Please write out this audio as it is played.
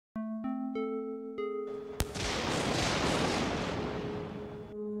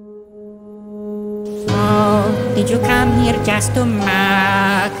did you come here just to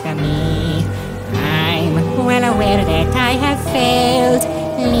mock me? I'm well aware that I have failed.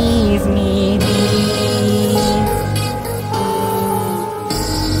 Leave me be.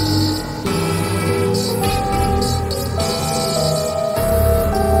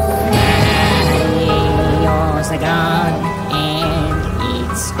 Mario's gone, and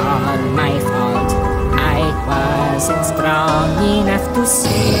it's all my fault. I wasn't strong enough to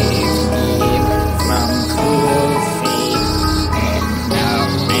save him from cruel fate, and now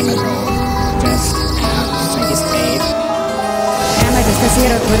I'm alone, just outside his grave. Am I just a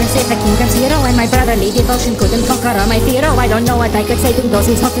zero? Couldn't save the kingdom zero, and my brotherly devotion couldn't conquer all my fear. Oh, I don't know what I could say to those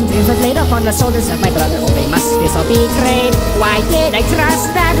whose hopes and dreams were laid upon the shoulders of my brother. Oh, they must be so betrayed. Why did I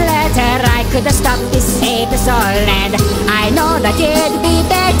trust that letter? I could have stopped this hate us all, and I know that it'd be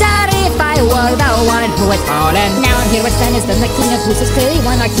better if I were the one who had fallen. Now I'm here with Stannis, then the king of who's is clearly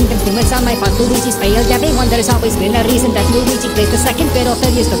one. Our kingdom's been with on my path. Luigi's failed everyone. There has always been a reason that Luigi placed the second fiddle.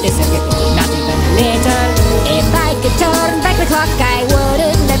 Failures of this everything, not even a little. If I could turn back the clock, I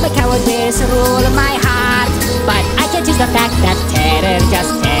wouldn't let my cowardice rule my heart. But I can't choose the fact that terror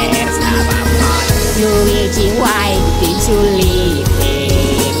just tears love apart. Luigi, why did you leave him?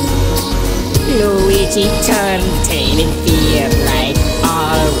 Luigi turned tail in fear like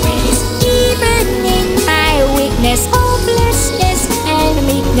always. Even in my weakness, hopelessness, and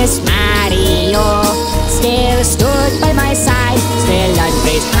meekness, Mario still stood by my side, still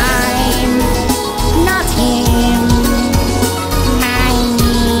unfazed. I'm not him. My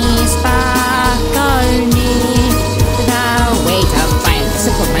knees buckle beneath the weight of fire.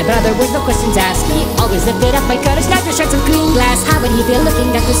 Support my brother with no questions asked. He always lifted up my courage, not to shards of green glass. How would he feel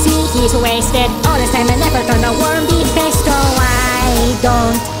looking down to see he's wasted all his time and effort on a worm-beat face? So I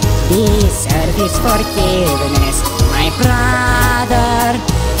don't deserve his forgiveness. My brother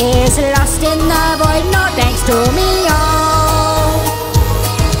is lost in the void, no thanks to me, oh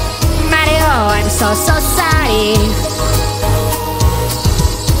Mario, I'm so sorry.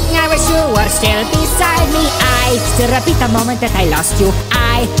 I wish you were still beside me. I still repeat the moment that I lost you.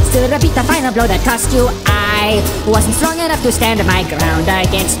 I still repeat the final blow that cost you. I wasn't strong enough to stand my ground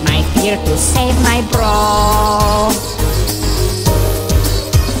against my fear to save my bro.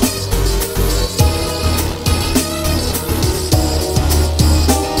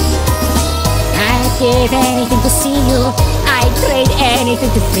 I'd give anything to see you. I'd trade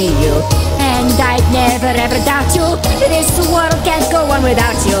anything to free you. And I'd never ever doubt you. This world can't go on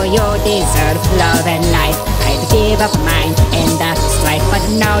without you. You deserve love and life. I'd give up mine in the strife, but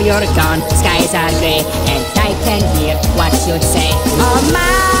now you're gone. Skies are grey, and I can hear what you'd say. Oh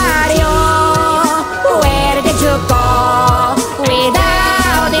Mario, where did you go?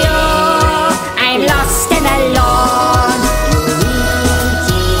 Without you, I'm lost and alone.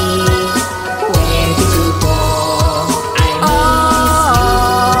 Luigi, where did you go?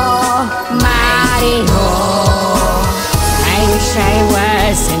 I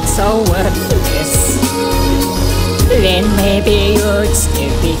wasn't so worthless. Then maybe you'd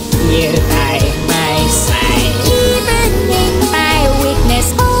still be here by my side. Even in my weakness,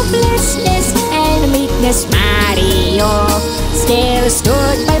 hopelessness, and meekness, Mario still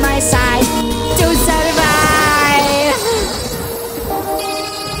stood by my side to survive.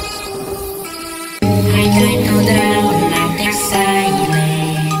 I don't know the road like the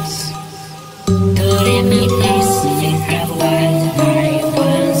silence. To the meekness, think of what I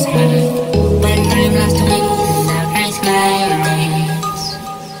once had. But I'm lost in the night skylines.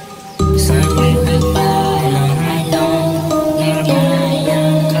 Somewhere above, I know you're my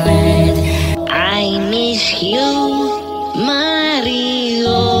glad. I miss you,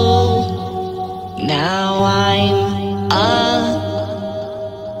 Mario. Now I'm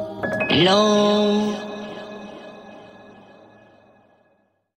alone.